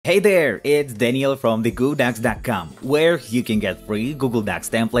Hey there, it's Daniel from TheGoodocs.com, where you can get free Google Docs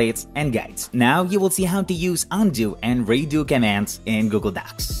templates and guides. Now you will see how to use undo and redo commands in Google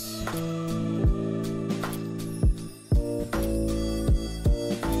Docs.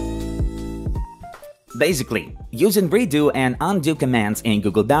 Basically, using redo and undo commands in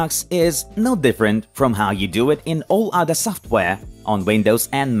Google Docs is no different from how you do it in all other software on Windows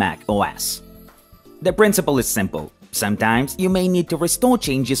and Mac OS. The principle is simple. Sometimes you may need to restore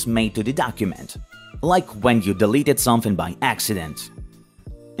changes made to the document, like when you deleted something by accident.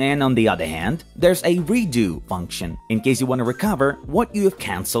 And on the other hand, there's a redo function in case you want to recover what you have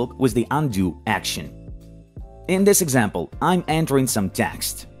cancelled with the undo action. In this example, I'm entering some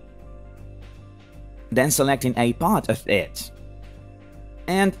text, then selecting a part of it.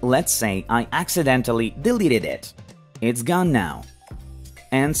 And let's say I accidentally deleted it. It's gone now.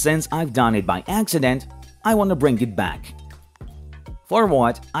 And since I've done it by accident, I want to bring it back. For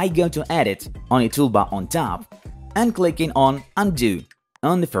what, I go to Edit on a toolbar on top and clicking on Undo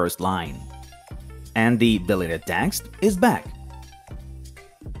on the first line. And the deleted text is back.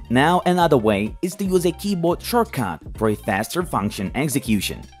 Now another way is to use a keyboard shortcut for a faster function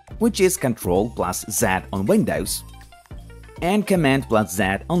execution, which is Ctrl plus Z on Windows and Command plus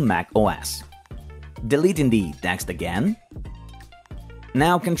Z on Mac OS. Deleting the text again.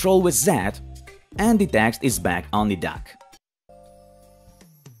 Now Ctrl with Z and the text is back on the dock.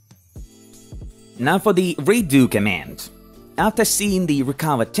 Now for the redo command. After seeing the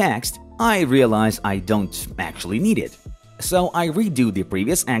recovered text, I realize I don't actually need it. So I redo the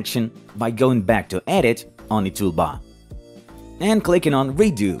previous action by going back to Edit on the toolbar and clicking on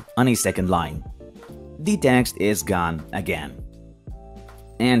Redo on a second line. The text is gone again.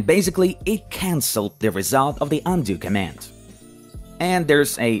 And basically, it cancelled the result of the undo command. And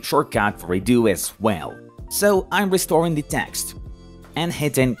there's a shortcut for redo as well. So I'm restoring the text and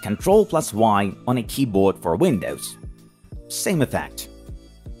hitting Ctrl plus Y on a keyboard for Windows. Same effect.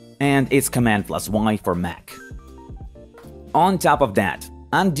 And it's Command plus Y for Mac. On top of that,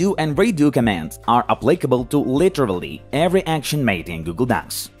 undo and redo commands are applicable to literally every action made in Google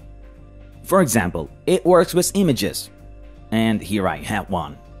Docs. For example, it works with images. And here I have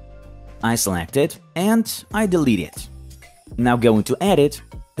one. I select it and I delete it. Now go into Edit,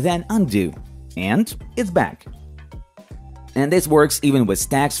 then Undo, and it's back. And this works even with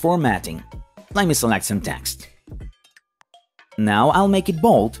text formatting. Let me select some text. Now I'll make it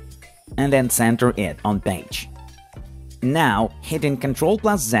bold, and then center it on page. Now hitting Ctrl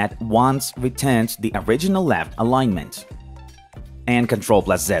plus Z once returns the original left alignment. And Ctrl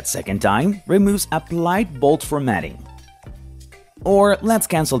plus Z second time removes applied bold formatting. Or let's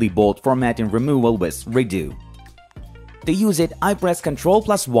cancel the bold formatting removal with Redo. To use it, I press Ctrl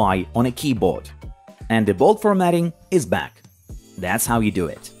plus Y on a keyboard, and the bold formatting is back. That's how you do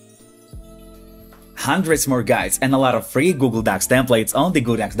it. Hundreds more guides and a lot of free Google Docs templates on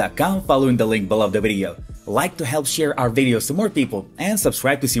TheGoodocs.com following the link below the video. Like to help share our videos to more people and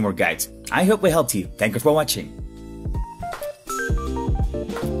subscribe to see more guides. I hope we helped you. Thank you for watching.